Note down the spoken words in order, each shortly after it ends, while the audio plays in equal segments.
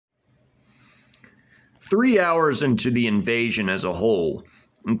3 hours into the invasion as a whole,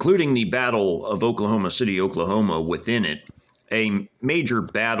 including the Battle of Oklahoma City, Oklahoma within it, a major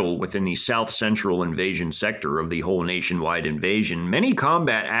battle within the south-central invasion sector of the whole nationwide invasion, many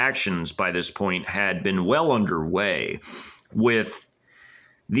combat actions by this point had been well underway, with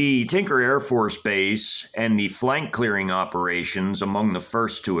the Tinker Air Force Base and the flank clearing operations among the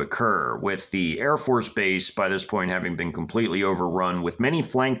first to occur, with the Air Force Base by this point having been completely overrun, with many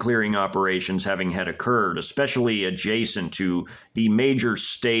flank clearing operations having had occurred, especially adjacent to the major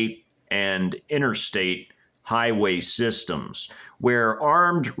state and interstate highway systems, where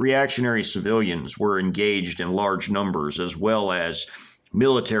armed reactionary civilians were engaged in large numbers, as well as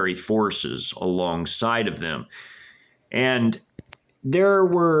military forces alongside of them. And there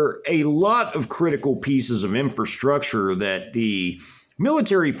were a lot of critical pieces of infrastructure that the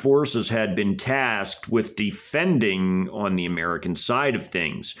military forces had been tasked with defending on the American side of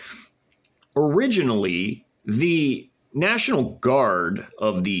things. Originally, the National Guard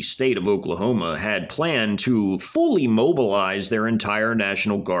of the state of Oklahoma had planned to fully mobilize their entire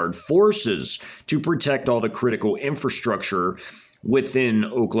National Guard forces to protect all the critical infrastructure within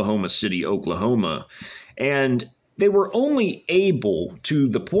Oklahoma City, Oklahoma. And they were only able, to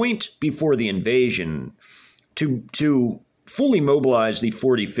the point before the invasion, to fully mobilize the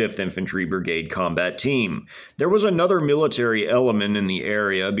 45th Infantry Brigade combat team. There was another military element in the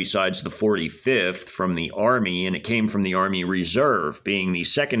area besides the 45th from the Army, and it came from the Army Reserve, being the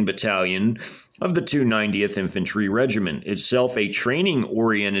 2nd Battalion of the 290th Infantry Regiment, itself a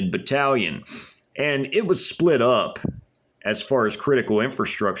training-oriented battalion. And it was split up, as far as critical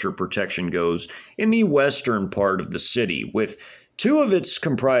infrastructure protection goes, in the western part of the city, with two of its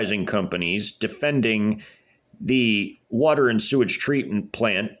comprising companies defending the water and sewage treatment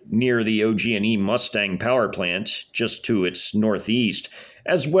plant near the OG&E Mustang power plant just to its northeast,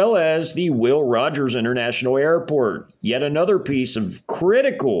 as well as the Will Rogers International Airport, yet another piece of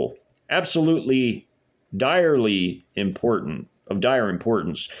critical, absolutely dire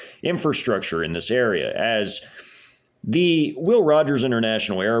importance infrastructure in this area, as the Will Rogers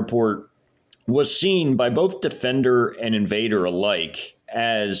International Airport was seen by both defender and invader alike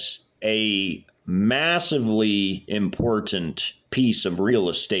as a massively important piece of real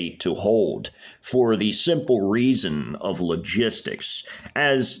estate to hold, for the simple reason of logistics,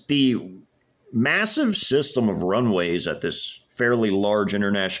 as the massive system of runways at this fairly large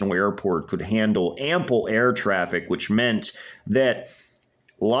international airport could handle ample air traffic, which meant that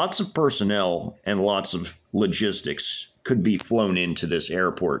lots of personnel and lots of logistics could be flown into this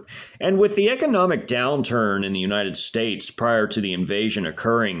airport. And with the economic downturn in the United States prior to the invasion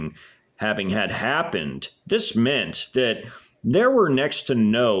occurring having had happened, this meant that there were next to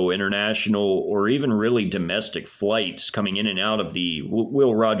no international or even really domestic flights coming in and out of the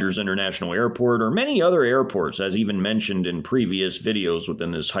Will Rogers International Airport or many other airports, as even mentioned in previous videos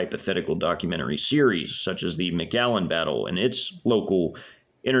within this hypothetical documentary series, such as the McAllen Battle and its local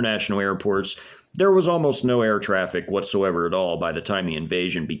international airports. There was almost no air traffic whatsoever at all by the time the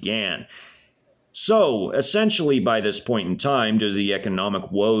invasion began. So, essentially by this point in time, due to the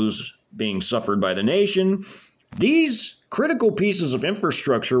economic woes being suffered by the nation, these critical pieces of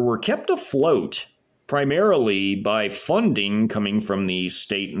infrastructure were kept afloat primarily by funding coming from the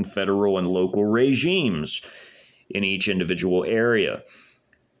state and federal and local regimes in each individual area.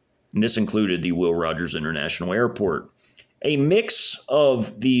 And this included the Will Rogers International Airport. A mix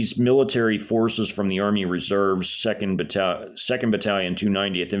of these military forces from the Army Reserve's 2nd Battalion,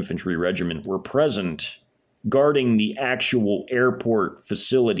 290th Infantry Regiment were present, guarding the actual airport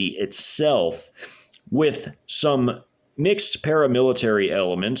facility itself, with some mixed paramilitary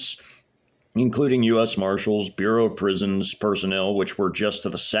elements, including U.S. Marshals, Bureau of Prisons personnel, which were just to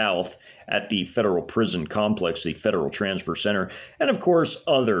the south at the Federal Prison Complex, the Federal Transfer Center, and of course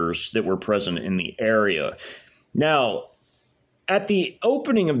others that were present in the area. Now, at the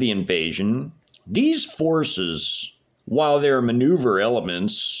opening of the invasion, these forces, while their maneuver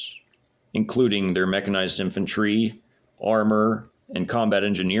elements, including their mechanized infantry, armor, and combat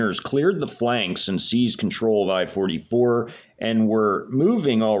engineers, cleared the flanks and seized control of I-44 and were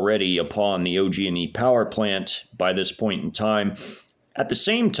moving already upon the OG&E power plant by this point in time. At the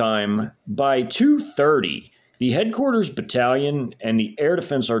same time, by 2:30, the Headquarters Battalion and the Air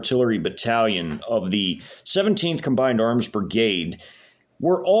Defense Artillery Battalion of the 17th Combined Arms Brigade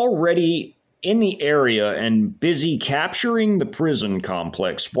were already in the area and busy capturing the prison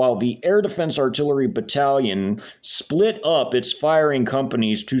complex, while the Air Defense Artillery Battalion split up its firing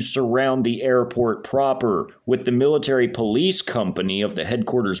companies to surround the airport proper, with the Military Police Company of the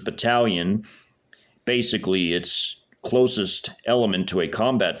Headquarters Battalion, basically its closest element to a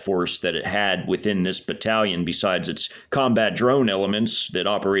combat force that it had within this battalion, besides its combat drone elements that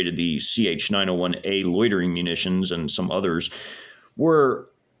operated the CH-901A loitering munitions and some others, were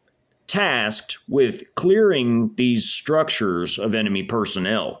tasked with clearing these structures of enemy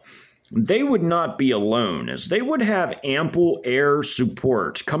personnel. They would not be alone, as they would have ample air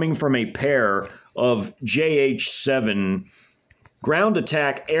support coming from a pair of JH-7 ground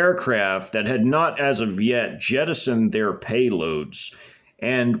attack aircraft that had not as of yet jettisoned their payloads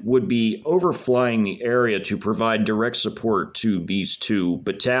and would be overflying the area to provide direct support to these two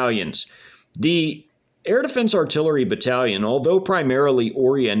battalions. The Air Defense Artillery Battalion, although primarily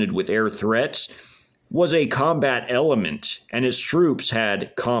oriented with air threats, was a combat element, and its troops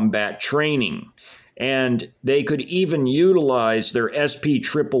had combat training. And they could even utilize their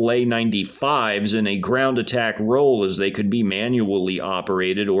SP-AAA 95s in a ground attack role, as they could be manually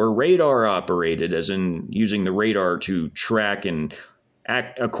operated or radar operated, as in using the radar to track and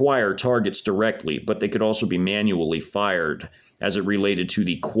acquire targets directly, but they could also be manually fired as it related to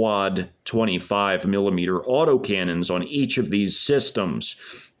the quad 25mm autocannons on each of these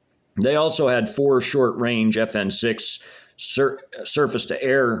systems. They also had 4 short-range FN-6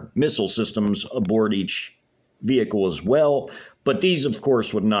 surface-to-air missile systems aboard each vehicle as well, but these, of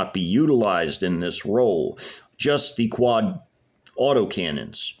course, would not be utilized in this role. Just the quad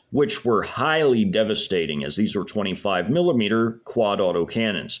autocannons, which were highly devastating, as these were 25mm quad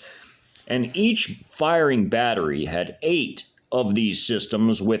autocannons. And each firing battery had 8 of these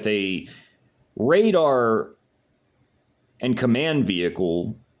systems with a radar and command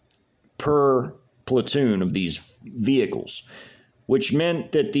vehicle per platoon of these vehicles, which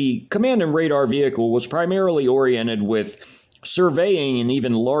meant that the command and radar vehicle was primarily oriented with surveying an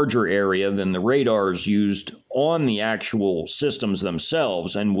even larger area than the radars used on the actual systems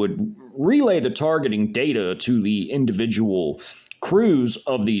themselves, and would relay the targeting data to the individual crews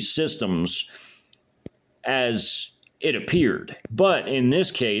of these systems as it appeared. But in this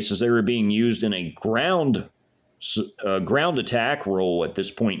case, as they were being used in a ground attack role at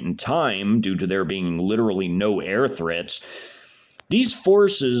this point in time, due to there being literally no air threats, these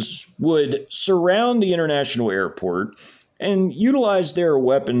forces would surround the international airport and utilize their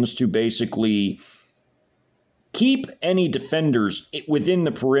weapons to basically keep any defenders within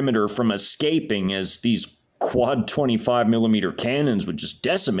the perimeter from escaping, as these quad 25mm cannons would just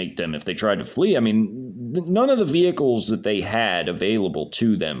decimate them if they tried to flee. I mean, none of the vehicles that they had available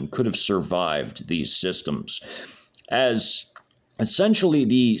to them could have survived these systems, as essentially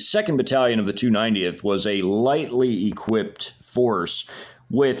the 2nd Battalion of the 290th was a lightly equipped force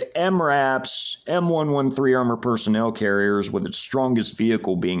with MRAPs, M113 armor personnel carriers, with its strongest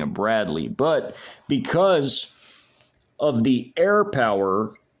vehicle being a Bradley. But because of the air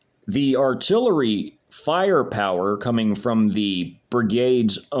power, the artillery firepower coming from the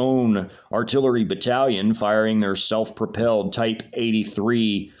brigade's own artillery battalion, firing their self-propelled Type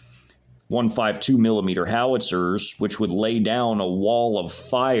 83 152mm howitzers, which would lay down a wall of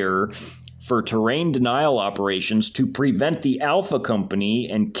fire for terrain denial operations to prevent the Alpha Company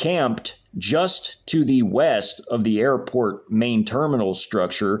encamped just to the west of the airport main terminal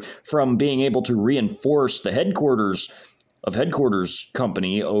structure from being able to reinforce the headquarters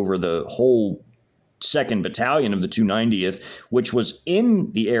company over the whole 2nd Battalion of the 290th, which was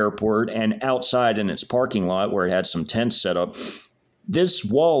in the airport and outside in its parking lot where it had some tents set up. This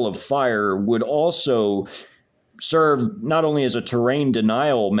wall of fire would also serve not only as a terrain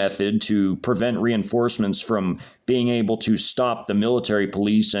denial method to prevent reinforcements from being able to stop the military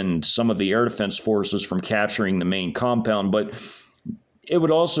police and some of the air defense forces from capturing the main compound, but it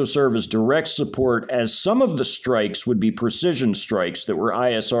would also serve as direct support, as some of the strikes would be precision strikes that were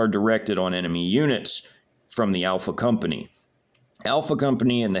ISR directed on enemy units from the Alpha Company. Alpha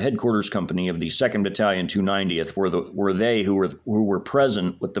Company and the headquarters company of the 2nd Battalion 290th were they who were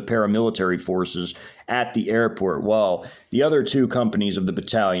present with the paramilitary forces at the airport, while the other 2 companies of the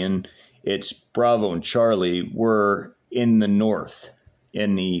battalion, it's Bravo and Charlie, were in the north,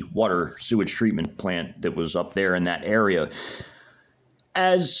 in the water sewage treatment plant that was up there in that area.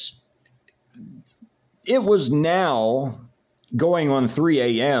 As it was now going on 3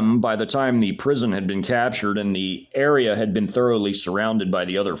 a.m. by the time the prison had been captured and the area had been thoroughly surrounded by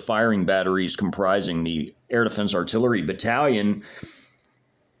the other firing batteries comprising the Air Defense Artillery Battalion,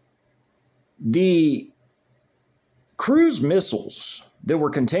 the cruise missiles that were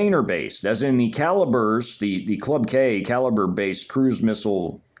container-based, as in the calibers, the Club K caliber-based cruise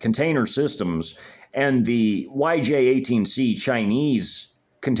missile container systems, and the YJ-18C Chinese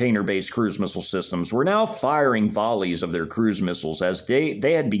container-based cruise missile systems, were now firing volleys of their cruise missiles, as they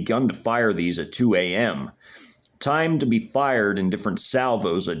had begun to fire these at 2 a.m. timed to be fired in different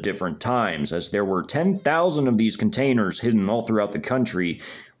salvos at different times, as there were 10,000 of these containers hidden all throughout the country,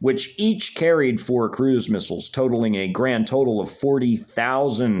 which each carried 4 cruise missiles, totaling a grand total of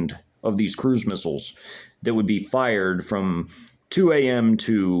 40,000 of these cruise missiles that would be fired from 2 a.m.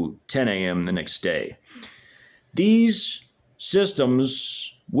 to 10 a.m. the next day. These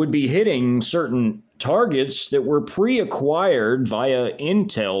systems would be hitting certain targets that were pre-acquired via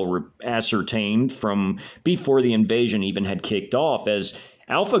intel ascertained from before the invasion even had kicked off, as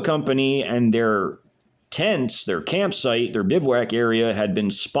Alpha Company and their tents, their campsite, their bivouac area had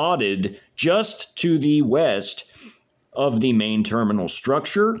been spotted just to the west of the main terminal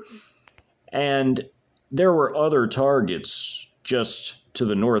structure, and there were other targets just to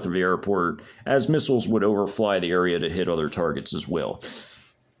the north of the airport, as missiles would overfly the area to hit other targets as well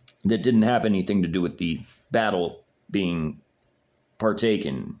that didn't have anything to do with the battle being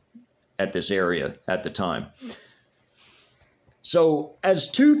partaken at this area at the time. So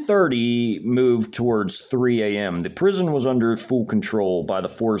as 2:30 moved towards 3 a.m., the prison was under full control by the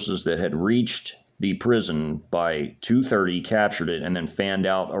forces that had reached the prison by 2:30, captured it, and then fanned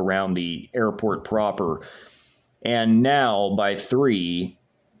out around the airport proper. And now by 3,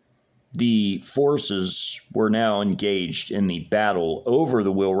 the forces were now engaged in the battle over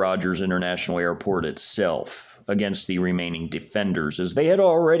the Will Rogers International Airport itself against the remaining defenders, as they had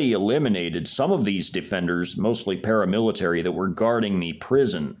already eliminated some of these defenders, mostly paramilitary, that were guarding the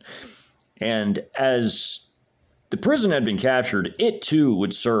prison. And as the prison had been captured, it too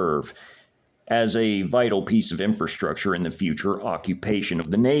would serve as a vital piece of infrastructure in the future occupation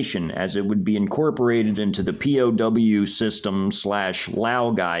of the nation, as it would be incorporated into the POW system /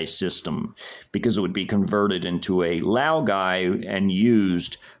 Laogai system, because it would be converted into a Laogai and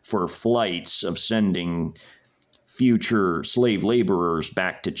used for flights of sending future slave laborers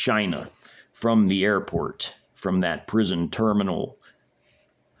back to China from the airport, from that prison terminal.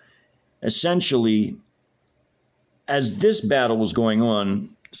 Essentially, as this battle was going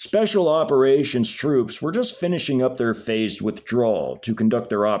on, Special Operations troops were just finishing up their phased withdrawal to conduct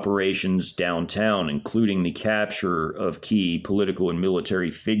their operations downtown, including the capture of key political and military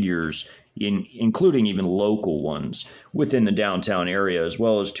figures, including even local ones, within the downtown area, as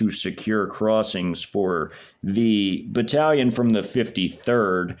well as to secure crossings for the battalion from the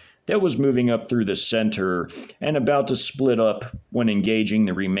 53rd that was moving up through the center and about to split up when engaging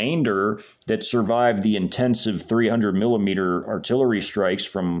the remainder that survived the intensive 300mm artillery strikes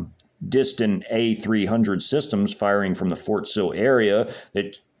from distant A300 systems firing from the Fort Sill area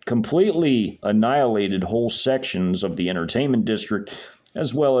that completely annihilated whole sections of the entertainment district,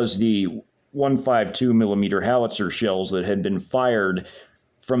 as well as the 152mm howitzer shells that had been fired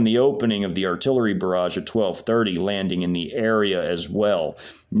from the opening of the artillery barrage at 12:30, landing in the area as well.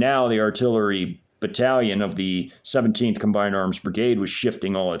 Now the artillery battalion of the 17th Combined Arms Brigade was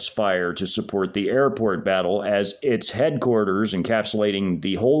shifting all its fire to support the airport battle, as its headquarters, encapsulating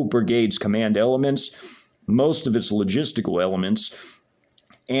the whole brigade's command elements, most of its logistical elements,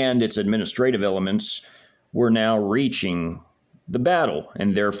 and its administrative elements, were now reaching the battle,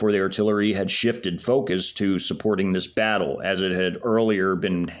 and therefore the artillery had shifted focus to supporting this battle, as it had earlier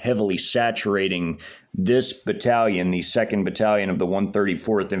been heavily saturating this battalion, the 2nd Battalion of the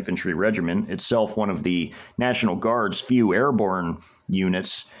 134th Infantry Regiment, itself one of the National Guard's few airborne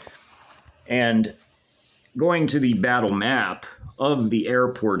units. And going to the battle map of the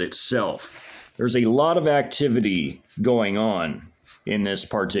airport itself, there's a lot of activity going on in this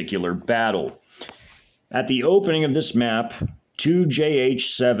particular battle. At the opening of this map, 2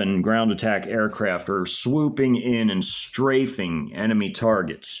 JH-7 ground attack aircraft are swooping in and strafing enemy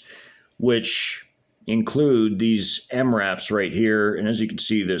targets, which include these MRAPs right here. And as you can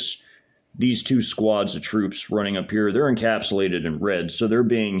see, these 2 squads of troops running up here, they're encapsulated in red, so they're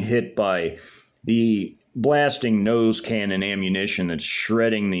being hit by the blasting nose cannon ammunition that's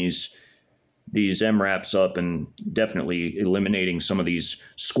shredding these MRAPs up and definitely eliminating some of these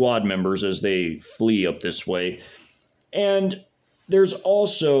squad members as they flee up this way. And there's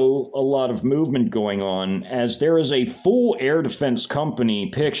also a lot of movement going on, as there is a full air defense company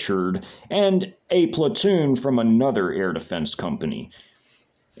pictured and a platoon from another air defense company.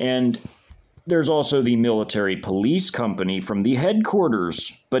 And there's also the military police company from the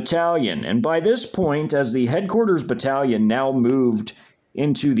headquarters battalion. And by this point, as the headquarters battalion now moved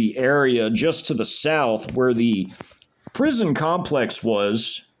into the area just to the south where the prison complex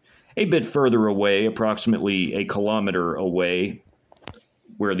was, a bit further away, approximately a kilometer away,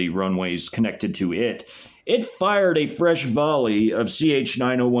 where the runways connected to it, it fired a fresh volley of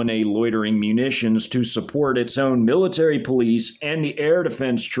CH-901A loitering munitions to support its own military police and the air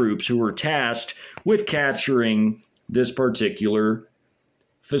defense troops who were tasked with capturing this particular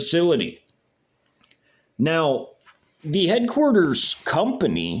facility. Now, the headquarters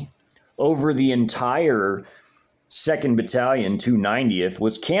company over the entire 2nd Battalion, 290th,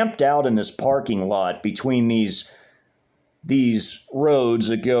 was camped out in this parking lot between these roads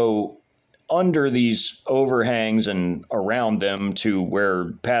that go under these overhangs and around them to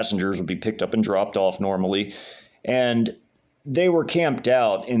where passengers would be picked up and dropped off normally. And they were camped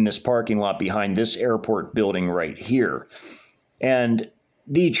out in this parking lot behind this airport building right here. And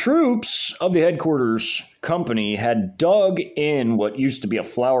the troops of the headquarters company had dug in what used to be a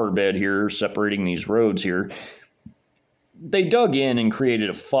flower bed here, separating these roads here. They dug in and created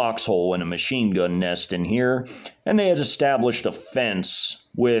a foxhole and a machine gun nest in here, and they had established a fence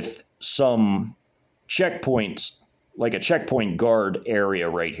with some checkpoints, like a checkpoint guard area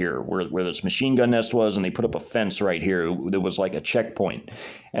right here where this machine gun nest was, and they put up a fence right here that was like a checkpoint.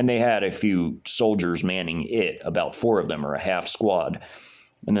 And they had a few soldiers manning it, about 4 of them, or a half squad.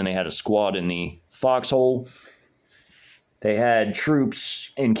 And then they had a squad in the foxhole. They had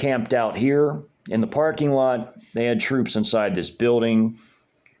troops encamped out here in the parking lot. They had troops inside this building.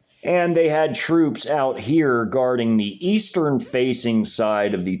 And they had troops out here guarding the eastern-facing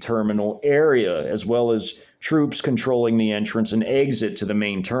side of the terminal area, as well as troops controlling the entrance and exit to the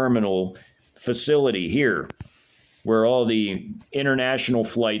main terminal facility here, where all the international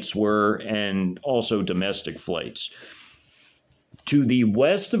flights were and also domestic flights. To the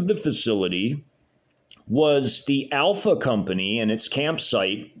west of the facility was the Alpha Company and its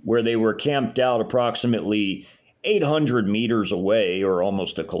campsite, where they were camped out approximately 800 meters away, or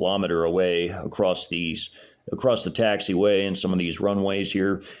almost a kilometer away, across the taxiway and some of these runways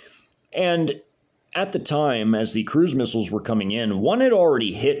here. And at the time, as the cruise missiles were coming in, one had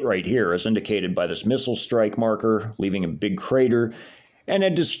already hit right here, as indicated by this missile strike marker, leaving a big crater, and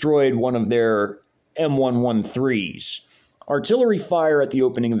had destroyed one of their M113s. Artillery fire at the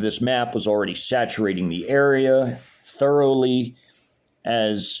opening of this map was already saturating the area thoroughly,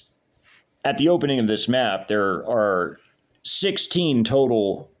 as at the opening of this map, there are 16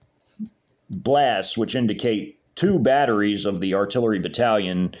 total blasts, which indicate 2 batteries of the artillery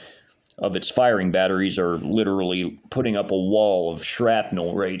battalion of its firing batteries are literally putting up a wall of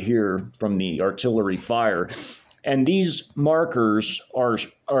shrapnel right here from the artillery fire. And these markers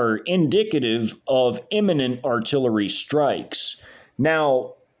are indicative of imminent artillery strikes.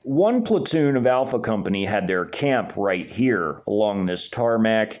 Now, one platoon of Alpha Company had their camp right here along this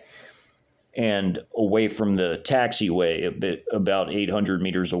tarmac and away from the taxiway, about 800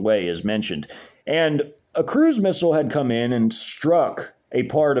 meters away, as mentioned. And a cruise missile had come in and struck a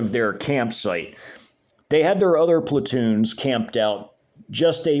part of their campsite. They had their other platoons camped out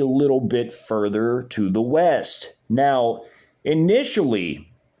just a little bit further to the west. Now,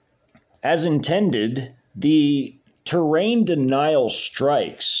 initially, as intended, the terrain denial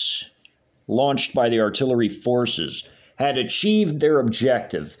strikes launched by the artillery forces had achieved their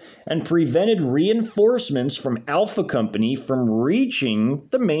objective and prevented reinforcements from Alpha Company from reaching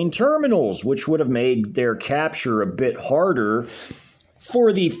the main terminals, which would have made their capture a bit harder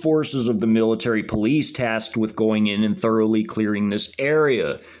for the forces of the military police tasked with going in and thoroughly clearing this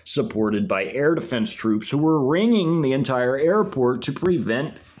area, supported by air defense troops who were ringing the entire airport to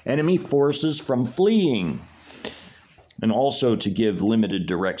prevent enemy forces from fleeing, and also to give limited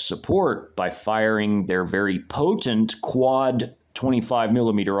direct support by firing their very potent quad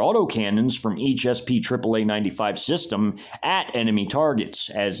 25mm autocannons from each SP-AAA-95 system at enemy targets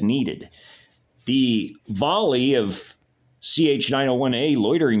as needed. The volley of CH-901A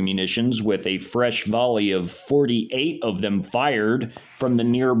loitering munitions, with a fresh volley of 48 of them fired from the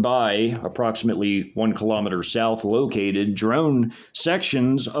nearby, approximately 1 kilometer south located drone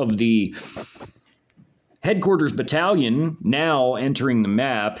sections of the headquarters battalion, now entering the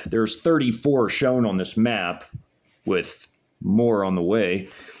map. There's 34 shown on this map, with more on the way,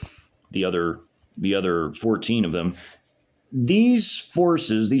 the other 14 of them. These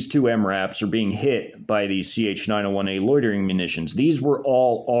forces, these 2 MRAPs, are being hit by these CH-901A loitering munitions. These were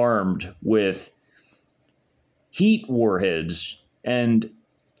all armed with heat warheads, and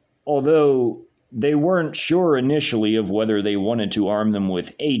although they weren't sure initially of whether they wanted to arm them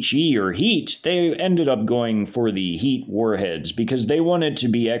with HE or heat, they ended up going for the heat warheads because they wanted to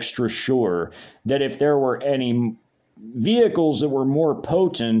be extra sure that if there were any vehicles that were more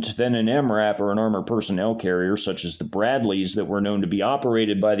potent than an MRAP or an armored personnel carrier, such as the Bradleys that were known to be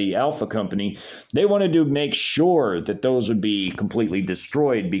operated by the Alpha Company, they wanted to make sure that those would be completely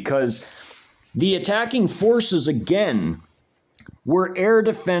destroyed, because The attacking forces, again, were air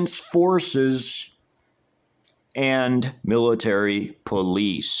defense forces and military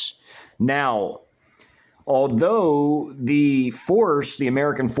police. Now, although the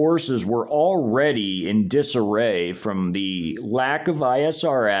American forces, were already in disarray from the lack of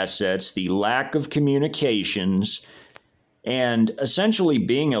ISR assets, the lack of communications, and essentially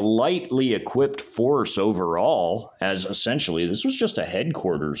being a lightly equipped force overall, as essentially this was just a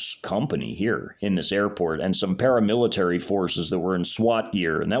headquarters company here in this airport and some paramilitary forces that were in SWAT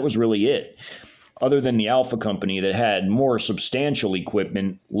gear, and that was really it. Other than the Alpha Company that had more substantial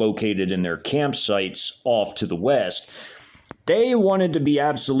equipment located in their campsites off to the west, they wanted to be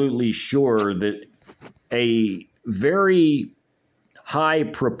absolutely sure that a very high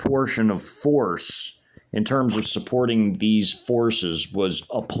proportion of force in terms of supporting these forces was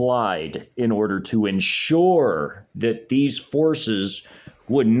applied in order to ensure that these forces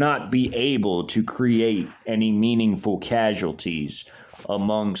would not be able to create any meaningful casualties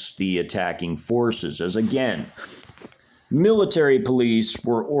amongst the attacking forces. As again, military police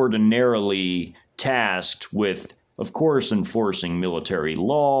were ordinarily tasked with, of course, enforcing military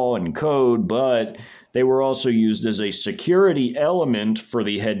law and code, but they were also used as a security element for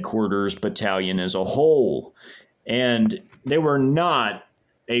the headquarters battalion as a whole. And they were not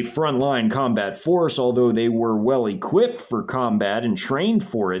a frontline combat force, although they were well equipped for combat and trained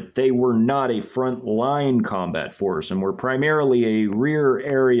for it. They were not a frontline combat force and were primarily a rear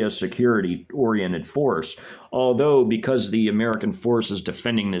area security oriented force. Although, because the American forces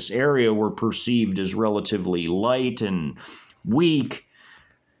defending this area were perceived as relatively light and weak,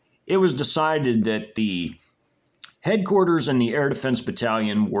 it was decided that the headquarters and the Air Defense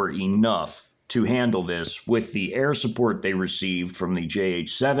Battalion were enough to handle this with the air support they received from the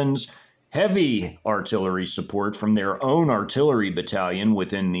JH-7s, heavy artillery support from their own artillery battalion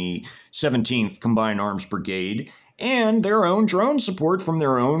within the 17th Combined Arms Brigade, and their own drone support from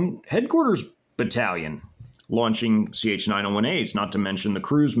their own headquarters battalion, launching CH-901As, not to mention the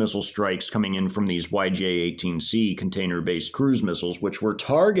cruise missile strikes coming in from these YJ-18C container-based cruise missiles, which were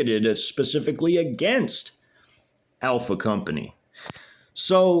targeted specifically against Alpha Company.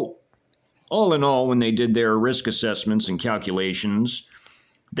 So, all in all, when they did their risk assessments and calculations,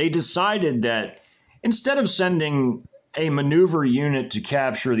 they decided that instead of sending a maneuver unit to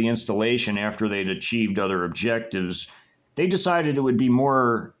capture the installation after they'd achieved other objectives, they decided it would be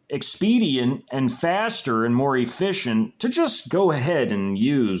more expedient and faster and more efficient to just go ahead and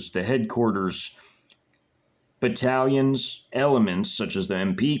use the headquarters battalions, elements such as the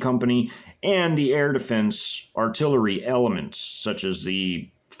MP Company, and the air defense artillery elements such as the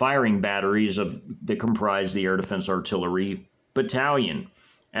firing batteries that comprise the air defense artillery battalion,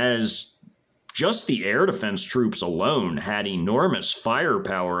 as just the air defense troops alone had enormous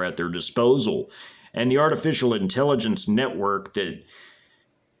firepower at their disposal, and the artificial intelligence network that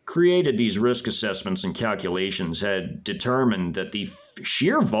created these risk assessments and calculations had determined that the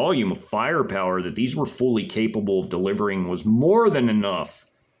sheer volume of firepower that these were fully capable of delivering was more than enough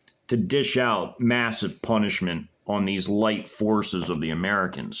to dish out massive punishment on these light forces of the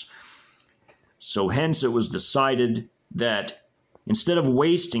Americans. So hence it was decided that instead of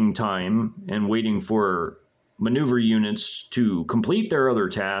wasting time and waiting for maneuver units to complete their other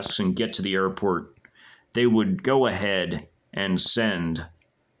tasks and get to the airport, they would go ahead and send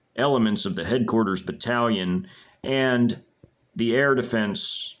elements of the headquarters battalion and the air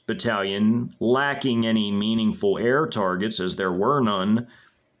defense battalion, lacking any meaningful air targets as there were none.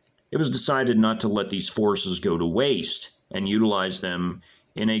 It was decided not to let these forces go to waste and utilize them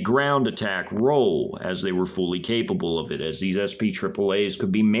in a ground attack role, as they were fully capable of it, as these SP-AAAs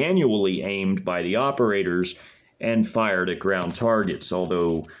could be manually aimed by the operators and fired at ground targets,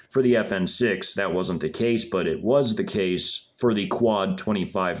 although for the FN-6 that wasn't the case, but it was the case for the quad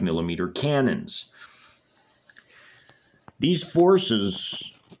 25mm cannons. These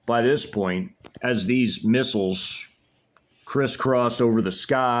forces, by this point, as these missiles crisscrossed over the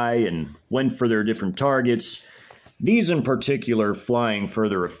sky and went for their different targets, these in particular flying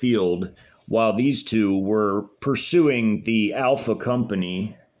further afield, while these two were pursuing the Alpha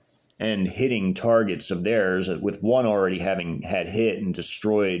Company and hitting targets of theirs, with one already having had hit and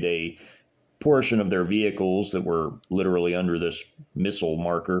destroyed a portion of their vehicles that were literally under this missile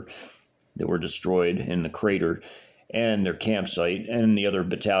marker that were destroyed in the crater, and their campsite, and the other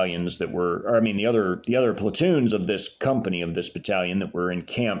battalions that were, the other platoons of this company, of this battalion that were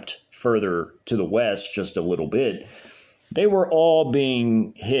encamped further to the west just a little bit. They were all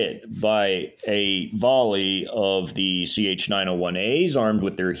being hit by a volley of the CH-901As armed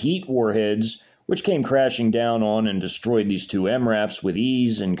with their heat warheads, which came crashing down on and destroyed these two MRAPs with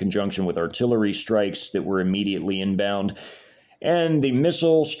ease in conjunction with artillery strikes that were immediately inbound. And the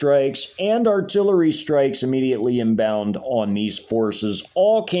missile strikes and artillery strikes immediately inbound on these forces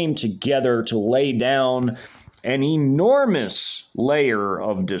all came together to lay down an enormous layer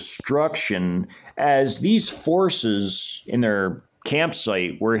of destruction as these forces in their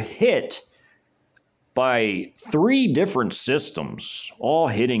campsite were hit by 3 different systems, all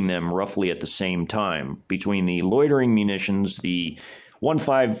hitting them roughly at the same time, between the loitering munitions, the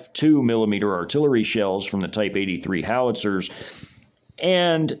 152 millimeter artillery shells from the Type 83 howitzers,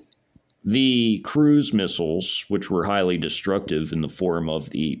 and the cruise missiles, which were highly destructive in the form of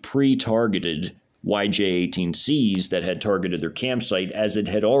the pre-targeted YJ-18Cs that had targeted their campsite, as it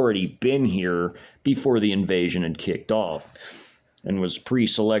had already been here before the invasion had kicked off and was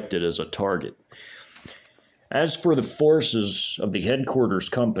pre-selected as a target. As for the forces of the headquarters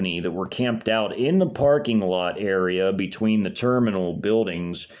company that were camped out in the parking lot area between the terminal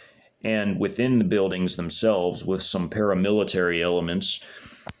buildings and within the buildings themselves with some paramilitary elements,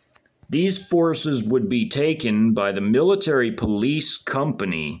 these forces would be taken by the military police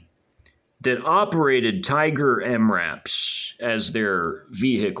company that operated Tiger-MRAPs as their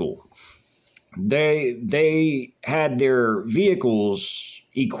vehicle. They had their vehicles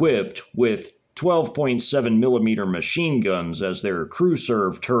equipped with 12.7 millimeter machine guns as their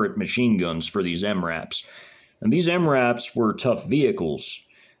crew-serve turret machine guns for these MRAPs. And these MRAPs were tough vehicles.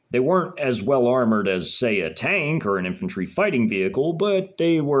 They weren't as well armored as, say, a tank or an infantry fighting vehicle, but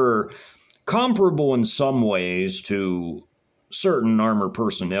they were comparable in some ways to certain armored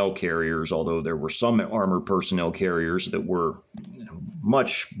personnel carriers, although there were some armored personnel carriers that were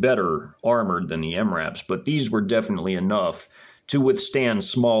much better armored than the MRAPs, but these were definitely enough to withstand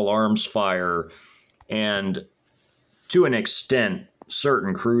small arms fire and, to an extent,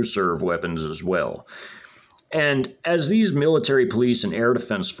 certain crew-serve weapons as well. And as these military police and air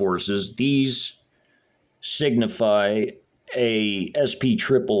defense forces, these signify a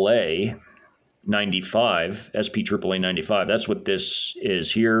SPAAA 95, SPAAA 95. That's what this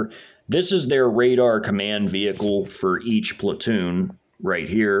is here. This is their radar command vehicle for each platoon right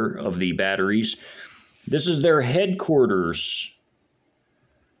here of the batteries. This is their headquarters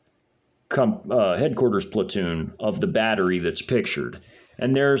platoon of the battery that's pictured.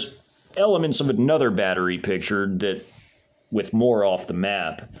 And there's elements of another battery pictured that with more off the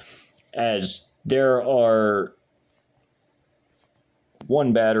map, as there are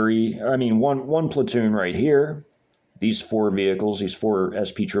one platoon right here, these 4 vehicles, these 4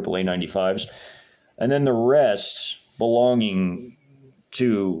 SPAAA 95s, and then the rest belonging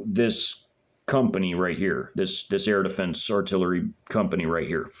to this company right here, this air defense artillery company right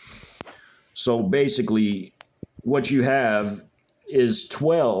here. So basically, what you have is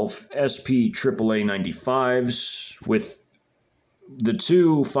 12 SPAAA 95s with the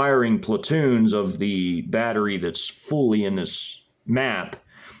 2 firing platoons of the battery that's fully in this map,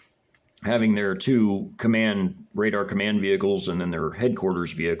 having their 2 radar command vehicles and then their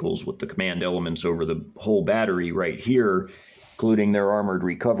headquarters vehicles with the command elements over the whole battery right here, including their armored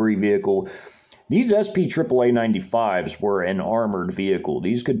recovery vehicle. These SPAAA 95s were an armored vehicle.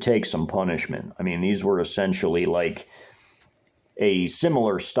 These could take some punishment. I mean, these were essentially like a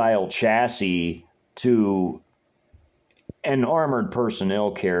similar style chassis to an armored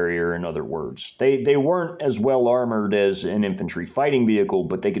personnel carrier, in other words. They weren't as well armored as an infantry fighting vehicle,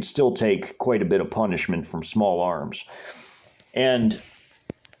 but they could still take quite a bit of punishment from small arms. And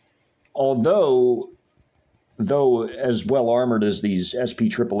though as well armored as these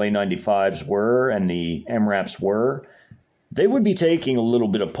SPAAA 95s were and the MRAPs were, they would be taking a little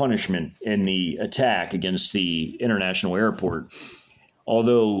bit of punishment in the attack against the international airport.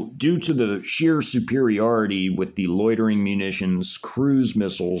 Although, due to the sheer superiority with the loitering munitions, cruise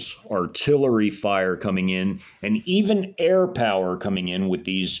missiles, artillery fire coming in, and even air power coming in with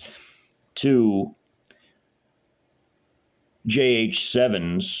these 2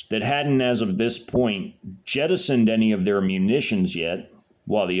 JH-7s that hadn't, as of this point, jettisoned any of their munitions yet,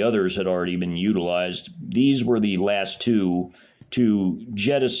 while the others had already been utilized, these were the last 2 to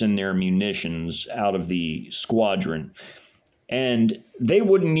jettison their munitions out of the squadron. And they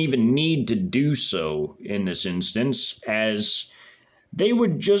wouldn't even need to do so in this instance, as they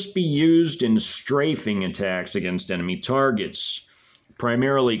would just be used in strafing attacks against enemy targets,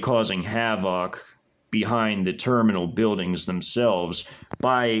 primarily causing havoc behind the terminal buildings themselves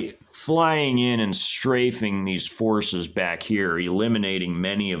by flying in and strafing these forces back here, eliminating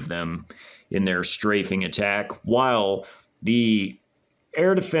many of them in their strafing attack, while the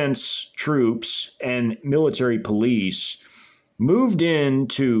air defense troops and military police moved in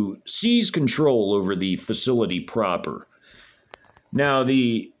to seize control over the facility proper. Now,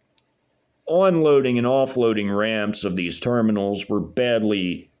 the onloading and offloading ramps of these terminals were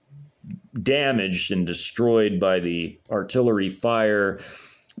badly damaged and destroyed by the artillery fire.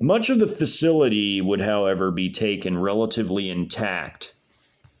 Much of the facility would, however, be taken relatively intact.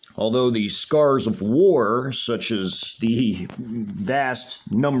 Although the scars of war, such as the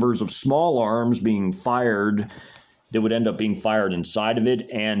vast numbers of small arms being fired that would end up being fired inside of it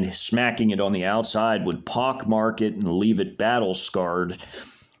and smacking it on the outside, would pockmark it and leave it battle-scarred,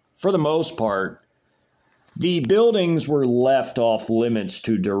 for the most part, the buildings were left off limits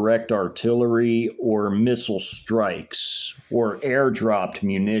to direct artillery or missile strikes or airdropped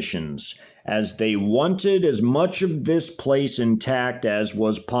munitions, as they wanted as much of this place intact as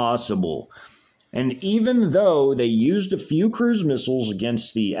was possible. And even though they used a few cruise missiles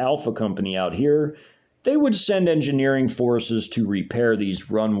against the Alpha Company out here, they would send engineering forces to repair these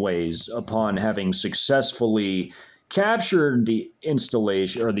runways upon having successfully captured the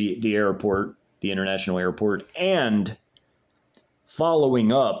installation, or the airport, the international airport, and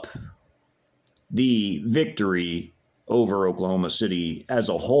following up the victory over Oklahoma City as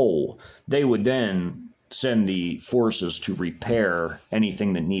a whole. They would then send the forces to repair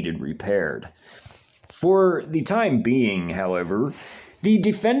anything that needed repaired. For the time being, however, the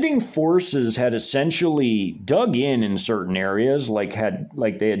defending forces had essentially dug in certain areas, like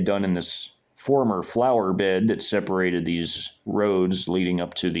they had done in this former flower bed that separated these roads leading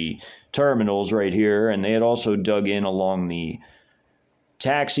up to the terminals right here, and they had also dug in along the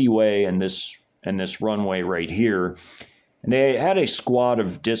taxiway and this runway right here. And they had a squad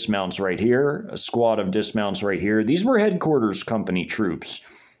of dismounts right here, a squad of dismounts right here. These were headquarters company troops,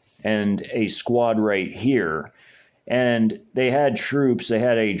 and a squad right here. And they had troops, they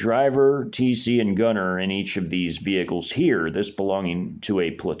had a driver, TC, and gunner in each of these vehicles here, this belonging to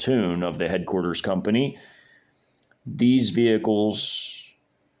a platoon of the headquarters company. These vehicles,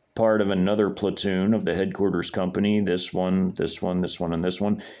 part of another platoon of the headquarters company, this one, this one, this one, and this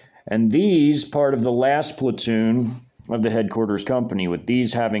one. And these, part of the last platoon of the headquarters company, with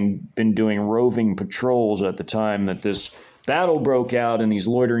these having been doing roving patrols at the time that this battle broke out and these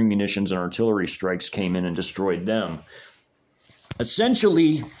loitering munitions and artillery strikes came in and destroyed them.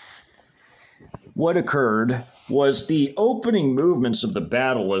 Essentially, what occurred was the opening movements of the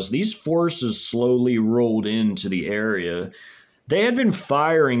battle as these forces slowly rolled into the area. They had been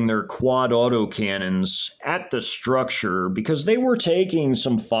firing their quad autocannons at the structure because they were taking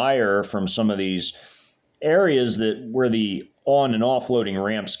some fire from some of these areas that where the on and offloading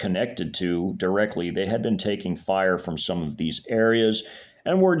ramps connected to directly. They had been taking fire from some of these areas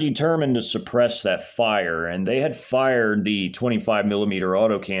and were determined to suppress that fire. And they had fired the 25 millimeter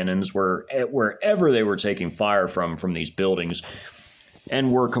autocannons wherever they were taking fire from these buildings,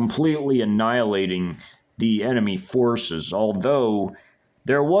 and were completely annihilating the enemy forces. Although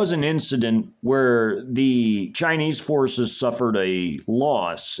there was an incident where the Chinese forces suffered a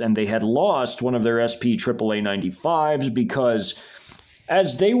loss, and they had lost one of their SP AAA 95s because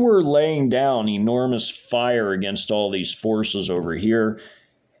as they were laying down enormous fire against all these forces over here,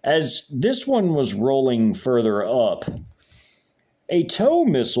 as this one was rolling further up, a tow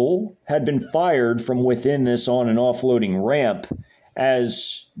missile had been fired from within this on and offloading ramp,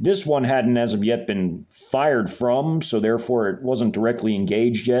 as this one hadn't as of yet been fired from, so therefore it wasn't directly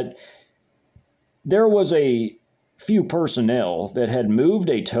engaged yet. There was a few personnel that had moved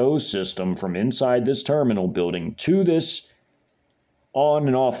a tow system from inside this terminal building to this on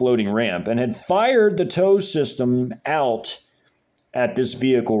and offloading ramp and had fired the tow system out at this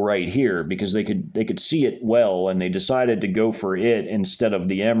vehicle right here because they could see it well, and they decided to go for it instead of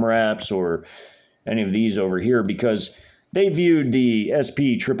the MRAPs or any of these over here because they viewed the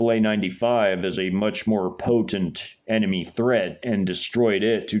SP AAA 95 as a much more potent enemy threat and destroyed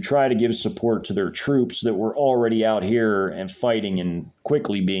it to try to give support to their troops that were already out here and fighting and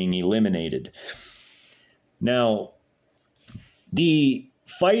quickly being eliminated. Now, the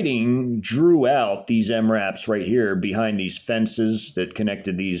fighting drew out these MRAPs right here behind these fences that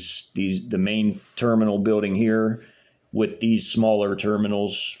connected the main terminal building here with these smaller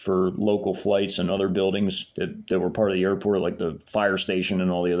terminals for local flights and other buildings that were part of the airport, like the fire station and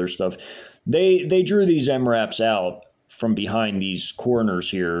all the other stuff. They drew these MRAPs out from behind these corners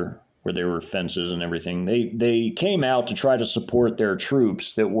here where there were fences and everything. They came out to try to support their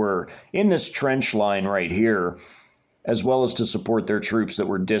troops that were in this trench line right here, as well as to support their troops that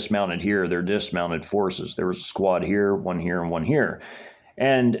were dismounted here, their dismounted forces. There was a squad here, and one here.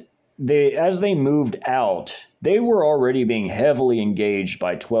 And as they moved out, they were already being heavily engaged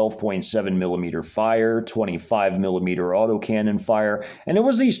by 12.7 millimeter fire, 25 millimeter autocannon fire, and it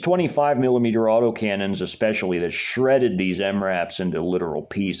was these 25 millimeter autocannons especially that shredded these MRAPs into literal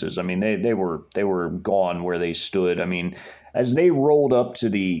pieces. I mean, they were gone where they stood. I mean, as they rolled up to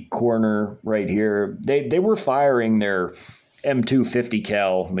the corner right here, they were firing their M250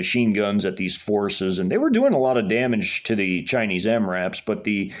 cal machine guns at these forces, and they were doing a lot of damage to the Chinese MRAPs, but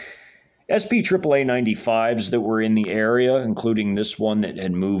the SP AAA 95s that were in the area, including this one that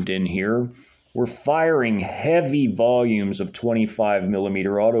had moved in here, were firing heavy volumes of 25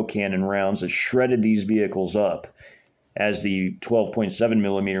 millimeter autocannon rounds that shredded these vehicles up, as the 12.7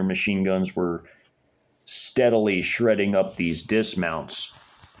 millimeter machine guns were steadily shredding up these dismounts.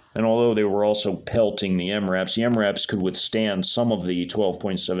 And although they were also pelting the MRAPs could withstand some of the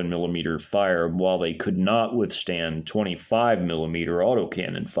 12.7 millimeter fire, while they could not withstand 25 millimeter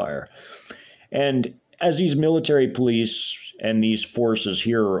autocannon fire. And as these military police and these forces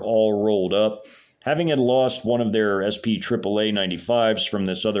here are all rolled up, having had lost one of their SP AAA 95s from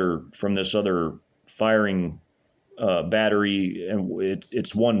this other firing battery, and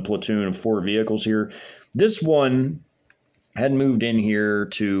it's one platoon of 4 vehicles here, this one had moved in here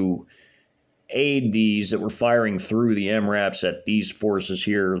to aid these that were firing through the MRAPs at these forces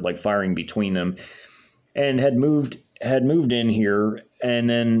here, like firing between them, and had moved in here and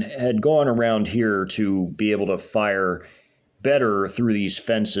then had gone around here to be able to fire better through these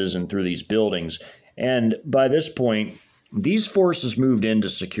fences and through these buildings. And by this point, these forces moved in to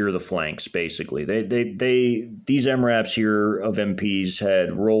secure the flanks, basically. These MRAPs here of MPs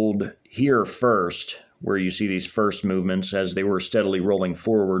had rolled here first, where you see these first movements as they were steadily rolling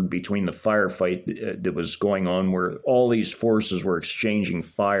forward between the firefight that was going on, where all these forces were exchanging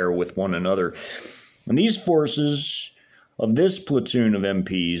fire with one another. And these forces of this platoon of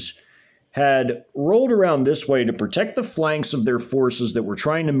MPs had rolled around this way to protect the flanks of their forces that were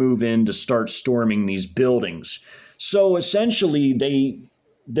trying to move in to start storming these buildings. So essentially,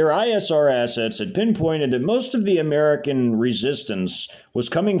 their ISR assets had pinpointed that most of the American resistance was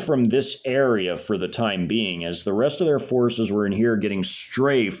coming from this area for the time being, as the rest of their forces were in here getting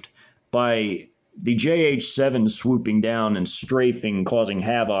strafed by the JH-7 swooping down and strafing, causing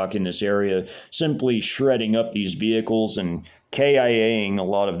havoc in this area, simply shredding up these vehicles and KIAing a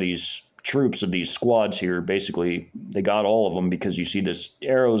lot of these troops of these squads here. Basically, they got all of them because you see this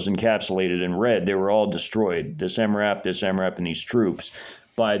arrows encapsulated in red. They were all destroyed. This MRAP, and these troops,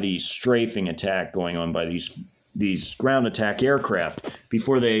 by the strafing attack going on by these ground attack aircraft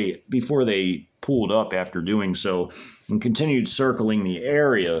before they pulled up after doing so and continued circling the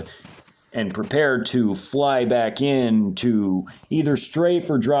area and prepared to fly back in to either strafe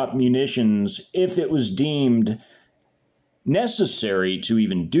or drop munitions if it was deemed necessary to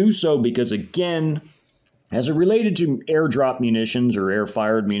even do so, because again, as it related to airdrop munitions or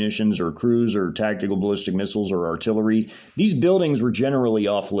air-fired munitions or cruise or tactical ballistic missiles or artillery, these buildings were generally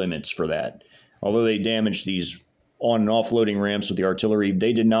off-limits for that. Although they damaged these on- and offloading ramps with the artillery,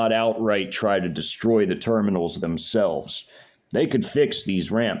 they did not outright try to destroy the terminals themselves. They could fix these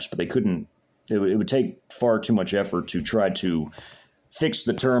ramps, but they couldn't. It would take far too much effort to try to fix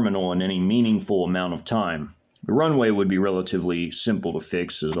the terminal in any meaningful amount of time. The runway would be relatively simple to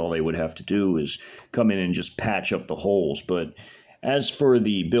fix, as all they would have to do is come in and just patch up the holes. But as for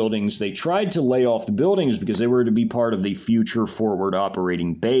the buildings, they tried to lay off the buildings because they were to be part of the future forward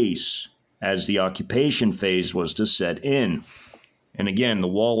operating base as the occupation phase was to set in. And again, the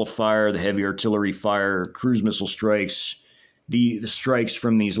wall of fire, the heavy artillery fire, cruise missile strikes, the strikes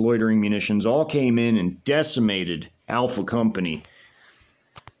from these loitering munitions all came in and decimated Alpha Company.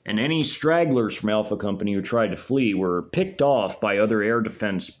 And any stragglers from Alpha Company who tried to flee were picked off by other air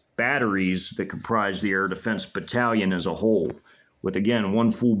defense batteries that comprised the air defense battalion as a whole, with again one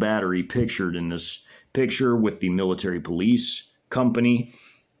full battery pictured in this picture with the military police company,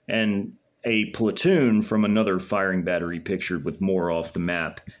 and a platoon from another firing battery pictured with more off the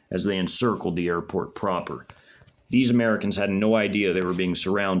map as they encircled the airport proper. These Americans had no idea they were being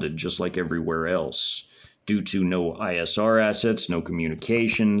surrounded, just like everywhere else, due to no ISR assets, no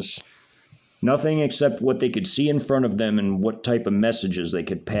communications, nothing except what they could see in front of them and what type of messages they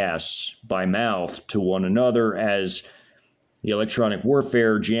could pass by mouth to one another, as the electronic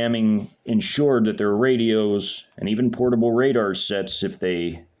warfare jamming ensured that their radios and even portable radar sets, if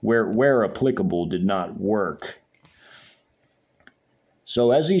they where applicable, did not work.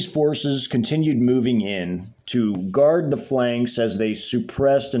 So as these forces continued moving in to guard the flanks as they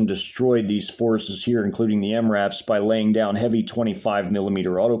suppressed and destroyed these forces here, including the MRAPs, by laying down heavy 25mm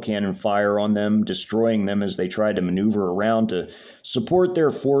autocannon fire on them, destroying them as they tried to maneuver around to support their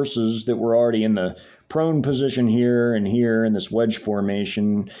forces that were already in the prone position here in this wedge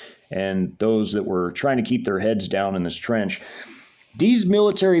formation, and those that were trying to keep their heads down in this trench. These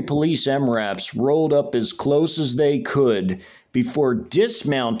military police MRAPs rolled up as close as they could before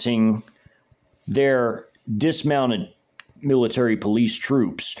dismounting their dismounted military police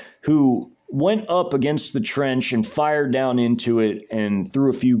troops, who went up against the trench and fired down into it and threw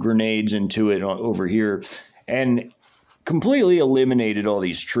a few grenades into it over here and completely eliminated all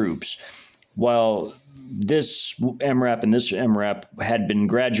these troops. While this MRAP and this MRAP had been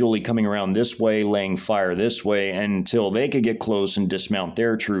gradually coming around this way, laying fire this way, until they could get close and dismount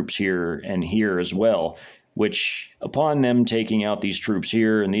their troops here and here as well, which upon them taking out these troops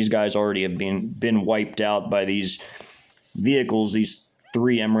here, and these guys already have been wiped out by these vehicles, these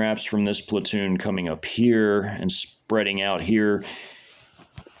 3 MRAPs from this platoon coming up here and spreading out here.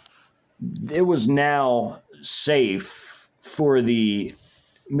 It was now safe for the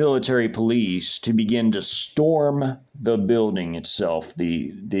military police to begin to storm the building itself,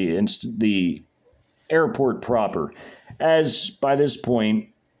 the airport proper, as by this point,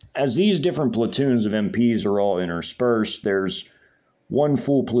 as these different platoons of MPs are all interspersed, there's one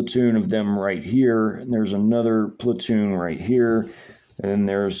full platoon of them right here, and there's another platoon right here, and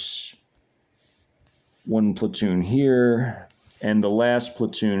there's one platoon here, and the last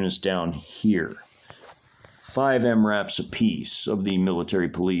platoon is down here. 5 MRAPs apiece of the military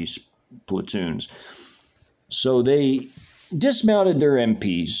police platoons. So they dismounted their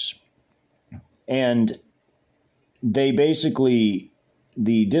MPs, and they basically,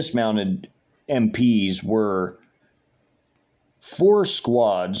 the dismounted MPs were 4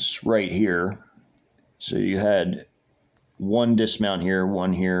 squads right here. So you had 1 dismount here,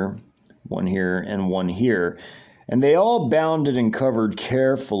 1 here, 1 here, and 1 here. And they all bounded and covered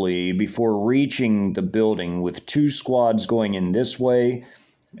carefully before reaching the building, with 2 squads going in this way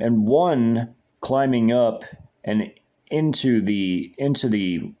and 1 climbing up and into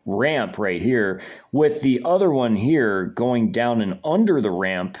the ramp right here, with the other one here going down and under the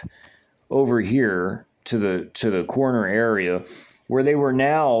ramp over here to the corner area, where they were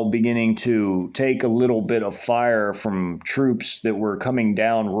now beginning to take a little bit of fire from troops that were coming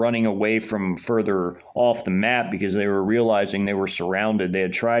down, running away from further off the map because they were realizing they were surrounded. They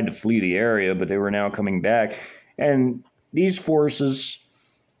had tried to flee the area, but they were now coming back. And these forces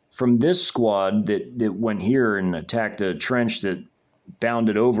from this squad that went here and attacked a trench that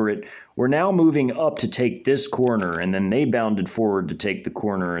bounded over it were now moving up to take this corner, and then they bounded forward to take the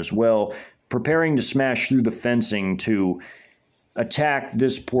corner as well, preparing to smash through the fencing to attack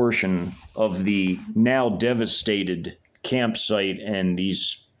this portion of the now devastated campsite and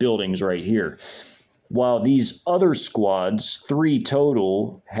these buildings right here. While these other squads, 3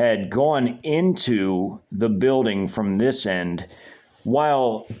 total, had gone into the building from this end,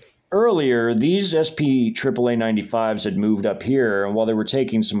 while earlier these SP AAA 95s had moved up here, and while they were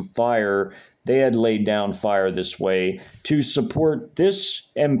taking some fire, they had laid down fire this way to support this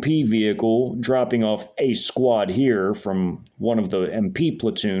MP vehicle, dropping off a squad here from one of the MP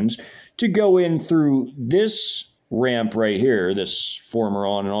platoons to go in through this ramp right here, this former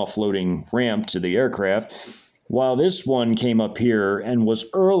on and offloading ramp to the aircraft, while this one came up here and was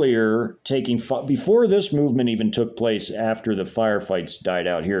earlier taking before this movement even took place. After the firefights died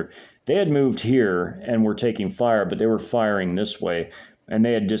out here, they had moved here and were taking fire, but they were firing this way, and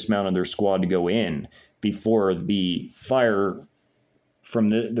they had dismounted their squad to go in before the fire from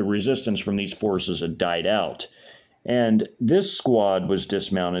the resistance from these forces had died out. And this squad was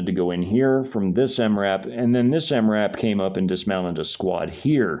dismounted to go in here from this MRAP, and then this MRAP came up and dismounted a squad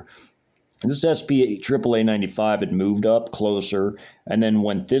here. This SP AAA 95 had moved up closer and then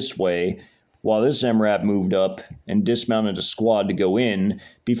went this way, while this MRAP moved up and dismounted a squad to go in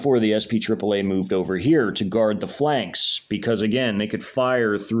before the SP AAA moved over here to guard the flanks, because again, they could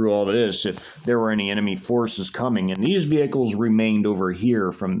fire through all this if there were any enemy forces coming. And these vehicles remained over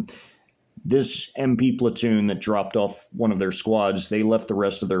here from this MP platoon that dropped off one of their squads. They left the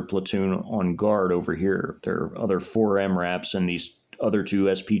rest of their platoon on guard over here. There are other 4 MRAPs and these other 2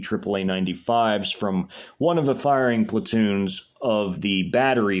 SP AAA 95s from one of the firing platoons of the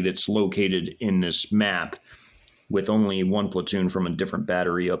battery that's located in this map, with only 1 platoon from a different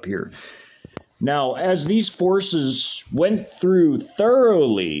battery up here. Now, as these forces went through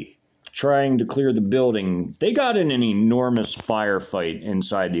thoroughly trying to clear the building. They got in an enormous firefight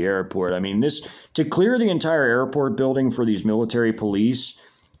inside the airport. I mean, to clear the entire airport building for these military police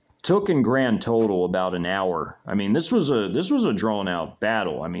took in grand total about an hour. I mean, this was a drawn out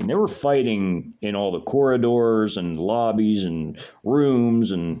battle. I mean, they were fighting in all the corridors and lobbies and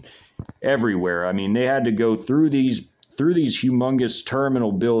rooms and everywhere. I mean, they had to go through these humongous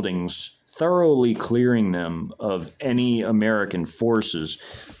terminal buildings, thoroughly clearing them of any American forces.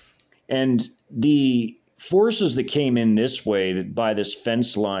 And the forces that came in this way by this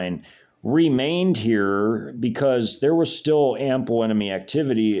fence line remained here because there was still ample enemy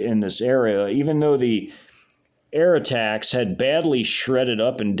activity in this area, even though the air attacks had badly shredded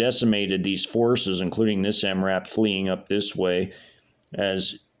up and decimated these forces, including this MRAP fleeing up this way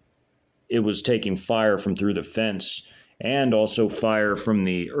as it was taking fire from through the fence, and also fire from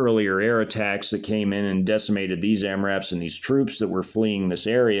the earlier air attacks that came in and decimated these MRAPs and these troops that were fleeing this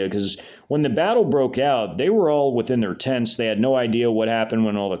area. Because when the battle broke out, they were all within their tents. They had no idea what happened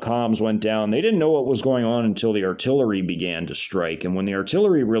when all the comms went down. They didn't know what was going on until the artillery began to strike. And when the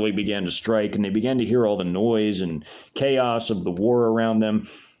artillery really began to strike and they began to hear all the noise and chaos of the war around them,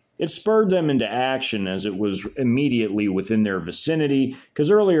 it spurred them into action as it was immediately within their vicinity, because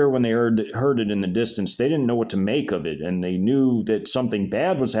earlier when they heard it in the distance, they didn't know what to make of it, and they knew that something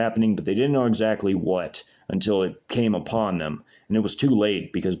bad was happening, but they didn't know exactly what until it came upon them. And it was too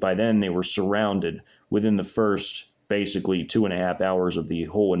late, because by then they were surrounded within the first, basically, 2.5 hours of the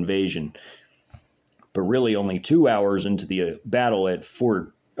whole invasion. But really only 2 hours into the battle at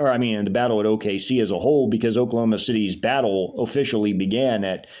the battle at OKC as a whole, because Oklahoma City's battle officially began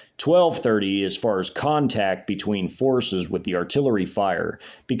at 12:30 as far as contact between forces with the artillery fire.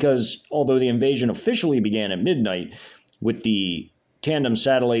 Because although the invasion officially began at midnight, with the tandem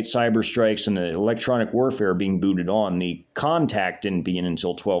satellite cyber strikes and the electronic warfare being booted on, the contact didn't begin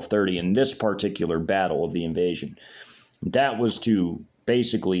until 12:30 in this particular battle of the invasion. That was to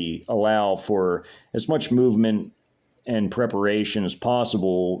basically allow for as much movement and preparation as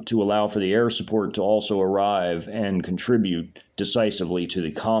possible to allow for the air support to also arrive and contribute decisively to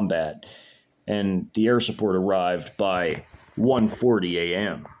the combat. And the air support arrived by 1:40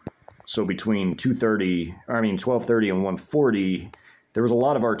 a.m. So between 12:30 and 1:40, there was a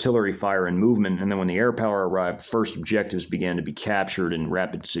lot of artillery fire and movement. And then when the air power arrived, first objectives began to be captured in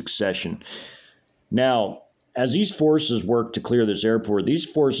rapid succession. Now, as these forces worked to clear this airport, these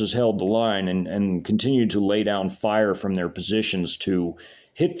forces held the line and continued to lay down fire from their positions to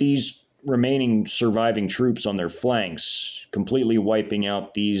hit these remaining surviving troops on their flanks, completely wiping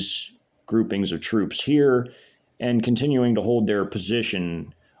out these groupings of troops here and continuing to hold their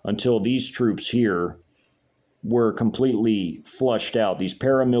position until these troops here were completely flushed out. These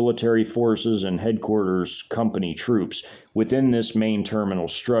paramilitary forces and headquarters company troops within this main terminal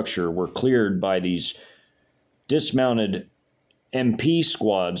structure were cleared by these dismounted MP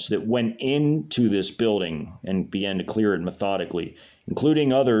squads that went into this building and began to clear it methodically,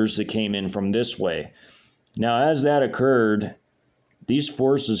 including others that came in from this way. Now, as that occurred, these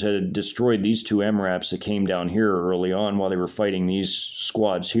forces had destroyed these two MRAPs that came down here early on while they were fighting these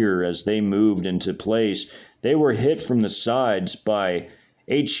squads here. As they moved into place, they were hit from the sides by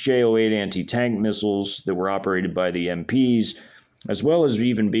HJ-08 anti-tank missiles that were operated by the MPs, as well as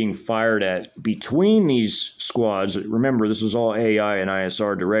even being fired at between these squads. Remember, this is all AI and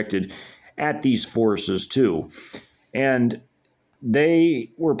ISR directed at these forces too. And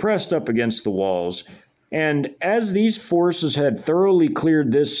they were pressed up against the walls. And as these forces had thoroughly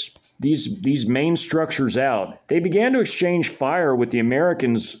cleared these main structures out, they began to exchange fire with the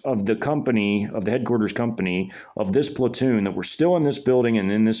Americans of the company, of the headquarters company, of this platoon that were still in this building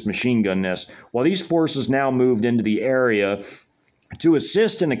and in this machine gun nest, while these forces now moved into the area to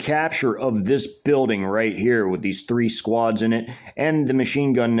assist in the capture of this building right here with these 3 squads in it, and the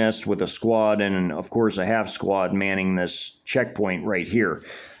machine gun nest with a squad and, of course, a half squad manning this checkpoint right here.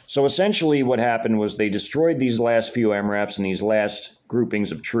 So essentially what happened was they destroyed these last few MRAPs and these last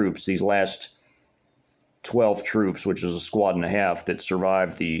groupings of troops, these last 12 troops, which is a squad and a half that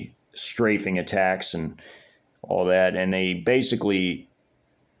survived the strafing attacks and all that, and they basically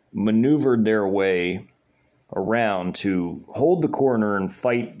maneuvered their way around to hold the corner and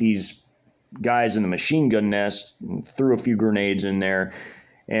fight these guys in the machine gun nest, and threw a few grenades in there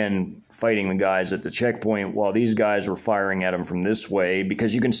and fighting the guys at the checkpoint while these guys were firing at them from this way,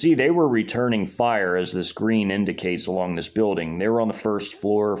 because you can see they were returning fire as this green indicates along this building. They were on the first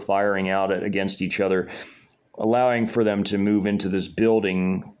floor firing out against each other allowing for them to move into this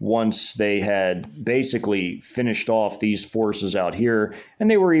building once they had basically finished off these forces out here. And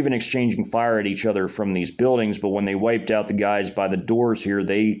they were even exchanging fire at each other from these buildings. But when they wiped out the guys by the doors here,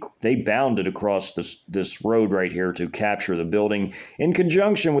 they bounded across this road right here to capture the building, in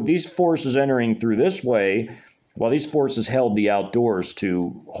conjunction with these forces entering through this way, while these forces held the outdoors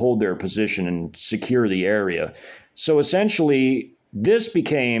to hold their position and secure the area. So essentially, this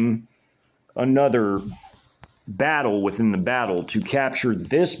became another battle within the battle to capture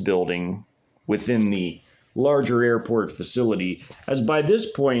this building within the larger airport facility, as by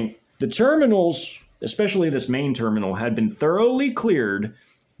this point, the terminals, especially this main terminal, had been thoroughly cleared.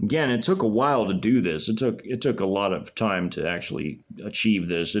 Again, it took a while to do this. It took a lot of time to actually achieve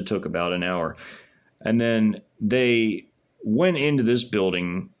this. It took about an hour. And then they went into this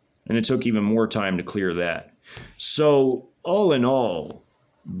building, and it took even more time to clear that. So, all in all,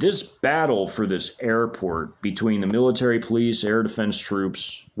 this battle for this airport between the military police, air defense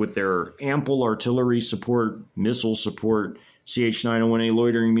troops, with their ample artillery support, missile support, CH-901A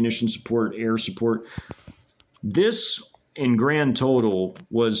loitering munition support, air support, this, in grand total,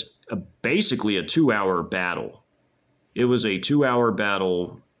 was basically a 2-hour battle. It was a 2-hour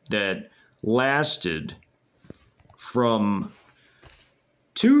battle that lasted from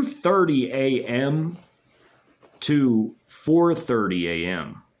 2:30 a.m. to 4:30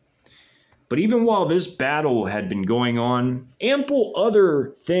 a.m. But even while this battle had been going on, ample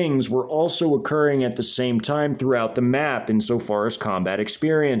other things were also occurring at the same time throughout the map insofar as combat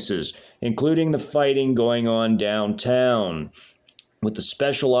experiences, including the fighting going on downtown with the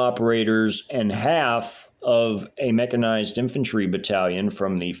special operators and half of a mechanized infantry battalion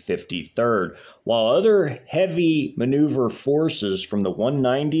from the 53rd, while other heavy maneuver forces from the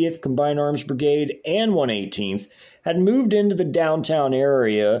 190th Combined Arms Brigade and 118th had moved into the downtown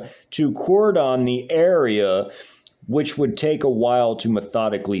area to cordon the area, which would take a while to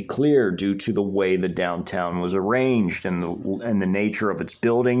methodically clear due to the way the downtown was arranged and the nature of its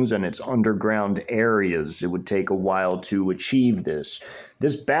buildings and its underground areas. It would take a while to achieve this.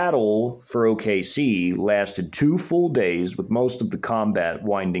 This battle for OKC lasted 2 full days, with most of the combat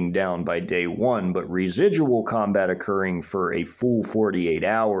winding down by day 1, but residual combat occurring for a full 48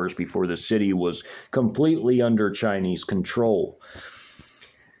 hours before the city was completely under Chinese control.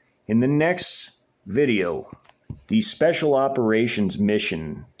 In the next video, the Special Operations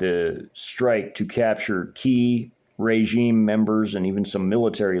mission, the strike to capture key regime members and even some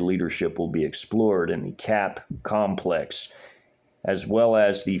military leadership, will be explored in the CAP complex, as well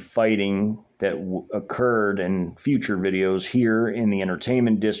as the fighting that occurred in future videos here in the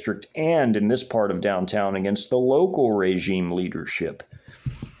entertainment district and in this part of downtown against the local regime leadership,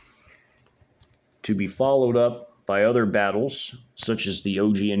 to be followed up by other battles such as the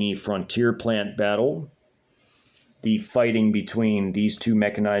OG&E Frontier Plant battle, the fighting between these 2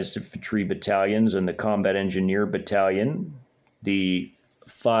 mechanized infantry battalions and the Combat Engineer Battalion, the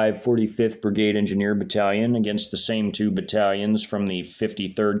 545th Brigade Engineer Battalion against the same 2 battalions from the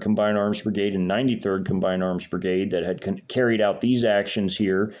 53rd Combined Arms Brigade and 93rd Combined Arms Brigade that had carried out these actions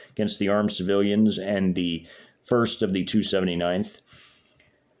here against the armed civilians and the 1st of the 279th.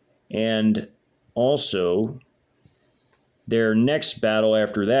 And also their next battle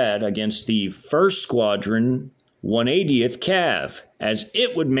after that against the 1st Squadron 180th Cav, as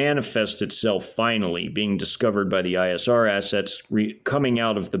it would manifest itself finally, being discovered by the ISR assets coming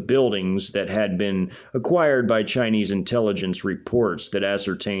out of the buildings that had been acquired by Chinese intelligence reports that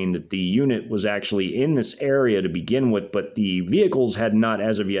ascertained that the unit was actually in this area to begin with, but the vehicles had not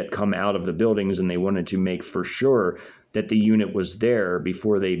as of yet come out of the buildings, and they wanted to make for sure that the unit was there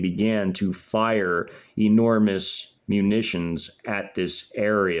before they began to fire enormous munitions at this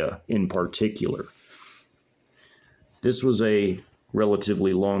area in particular. This was a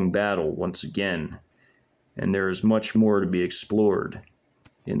relatively long battle once again, and there is much more to be explored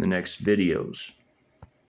in the next videos.